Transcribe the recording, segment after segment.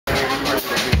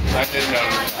did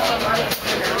notice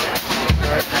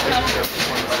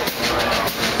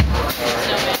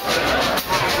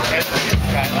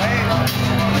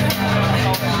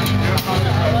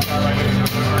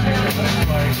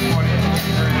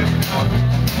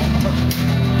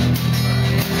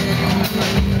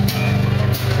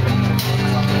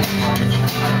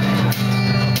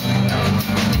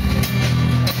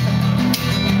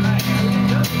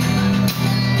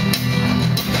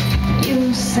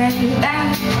You say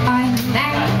that I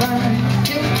never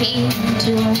took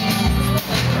into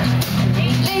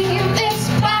leave this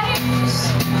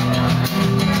place.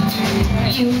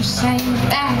 You say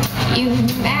that you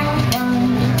never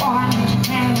wanted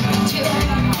to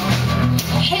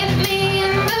hit me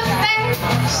in the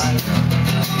face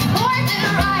more than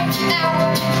right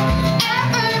now,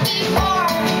 ever before.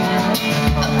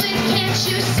 But can't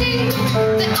you see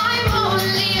that I'm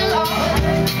only alone?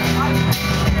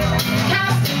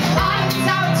 Casting lines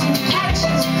out to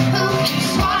catches who can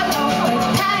swallow the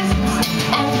presents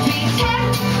and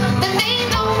pretend that they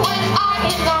know what I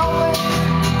know.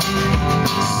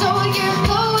 So you're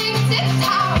going to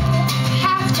town,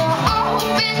 have to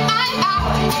open my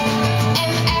mouth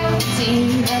and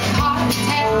empty the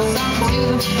contents onto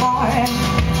the floor.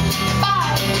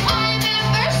 But I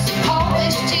never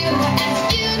supposed to, as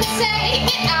you'd say,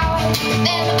 get out.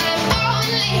 Then I'm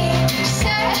only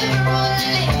several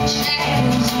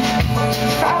inches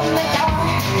from the door.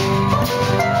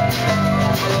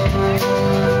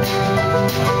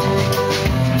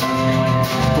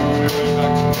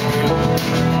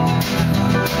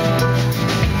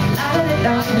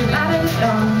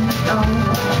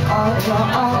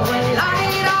 Always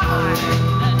light on.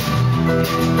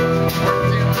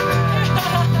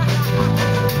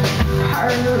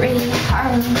 Hurry,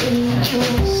 hurry, you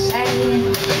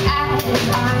say as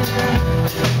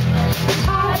I